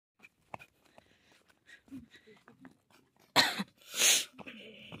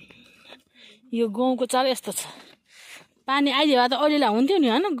यो गाउँको चरा यस्तो छ पानी आइदियो भए त अलिअलि हुन्थ्यो नि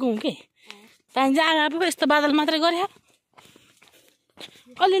होइन गाउँ के पानी चाहिँ आएको यस्तो बादल मात्रै गरे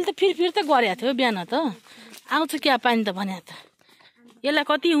अलिअलि त फेरि त गरेको थियो बिहान त आउँछ क्या पानी त भने त यसलाई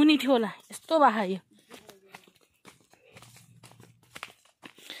कति हुने थियो होला यस्तो बाखा यो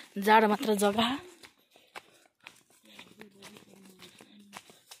जाडो मात्र जग्गा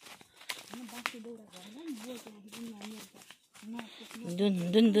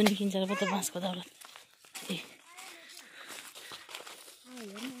दुन किन्छ र त बाँसको दौलत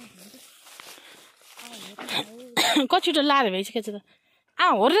कतिवटा लाएर भइसकेको छ त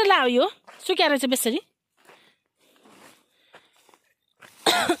होर्रे ला यो सुक्या रहेछ बेसरी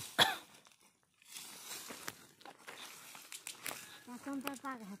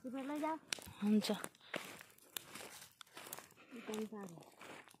हुन्छ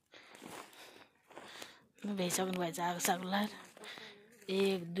भइसक्नु भएछ आगो सागो लाएर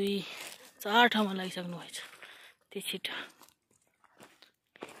 1 2 4 ठाउँमा लगाइसक्नु भएछ त्यो छिटो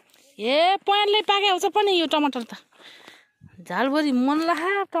ए पयानले पाके आउँछ पनि यो टमाटर त झालभरि मन लाहा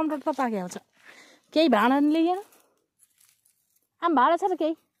टमाटर त पाके आउँछ केही भाँडा नि ल्याएर आम भाँडा छ र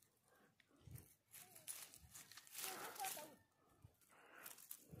केही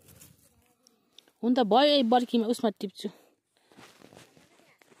हुन त भयो बर्खीमा उसमा टिप्छु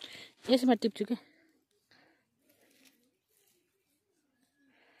यसमा टिप्छु के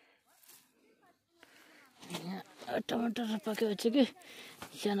टमाटर पाकेको छ कि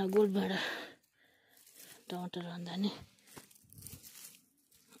सानो गोल भाँडा टमाटर भन्दा नि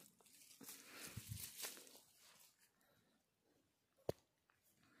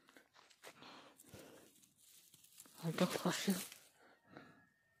हल्का खस्यो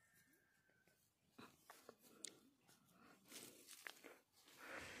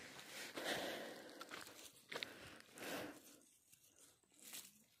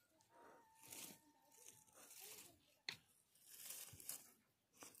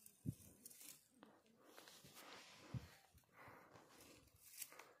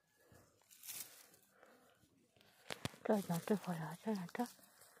झट्टै भइहाल्छ झट्ट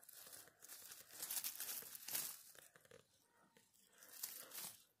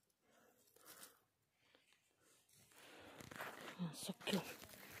सक्यो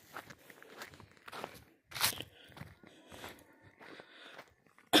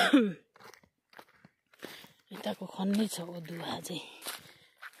यताको खन्नै छ अदुवा चाहिँ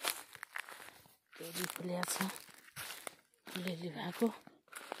धेरै फुल्या छ अलिअलि भएको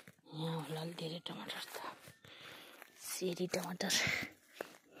यहाँ होला धेरै टमाटर त सेरी टमाटर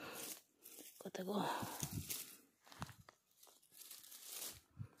कताको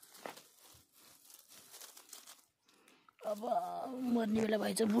अब मर्ने बेला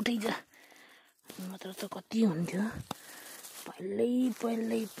भएछ बुटैछ मात्र त कति हुन्थ्यो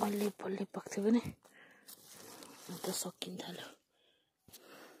पल्लै पाक्थ्यो भने त सकिन थाल्यो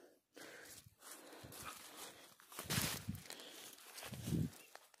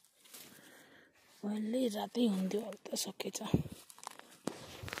पहिले रातै हुन्थ्यो अब त सकेछ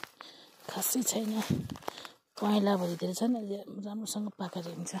खासै छैन कइला भरितिर छ नि राम्रोसँग पाकेर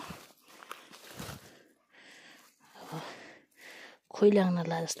हुन्छ अब खोइ लाग्न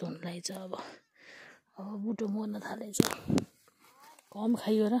ला जस्तो हुन लागेछ अब बुटो मर्न थालेछ कम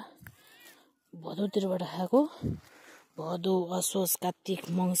खाइयो र भदौतिरबाट खाएको भदौ असोज कार्तिक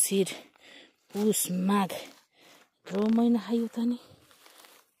मङ्सिर पुस माघ यत्रो महिना खाइयो त नि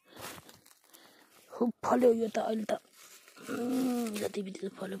खुब फल्यो यो त अहिले त जति बित्ति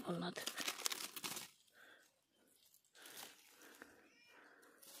फल्यो फल्न त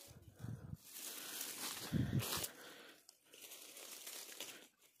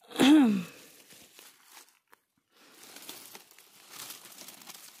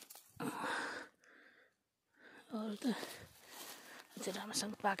अरू त अझै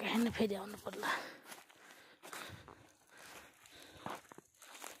राम्रोसँग पाके होइन फेरि आउनु पर्ला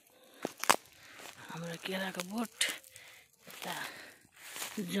हाम्रो केराको बोट यता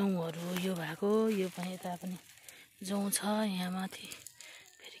जौँहरू यो भएको यो पनि यता पनि जौँ छ यहाँ माथि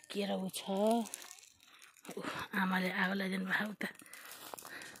फेरि केरा छ आमाले आगो लगाइदिनु भएको उता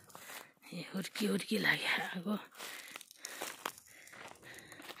हुर्की लाग्यो आगो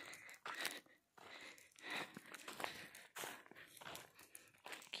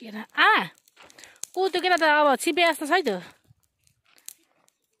केरा त्यो केरा त अब छिपे जस्तो छ है त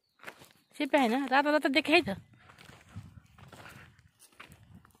छिपे होइन रातो देखाइ त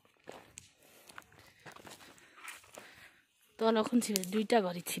तल कुन छिपे 2टा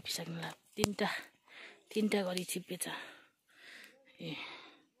गरी छिपिसक्नु ला 3टा गरी छिपेछ ए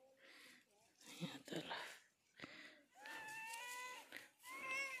यहाँ तल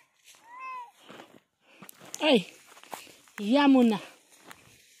ऐ यामुना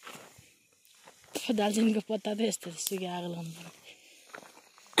दालचिनीको पत्ता त यस्तो सुके आगो लगाउनु पर्यो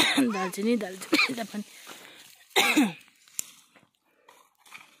दालचिनी पनि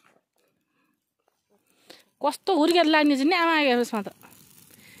कस्तो हुर्केर लाग्ने चाहिँ नि आमा यसमा त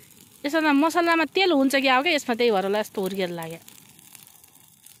यसमा मसलामा तेल हुन्छ कि अब क्या यसमा त्यही भएर होला यस्तो हुर्केर लाग्यो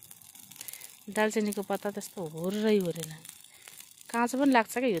दालचिनीको पत्ता त यस्तो हुर्रै हुरेन काँचो पनि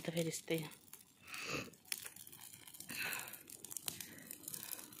लाग्छ क्या यो त फेरि यस्तै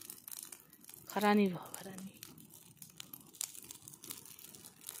खरानी भयो खरानी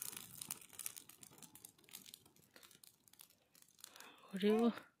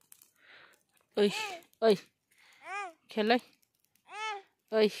हुर्यो ओइ ओइ खेल है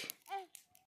ओइ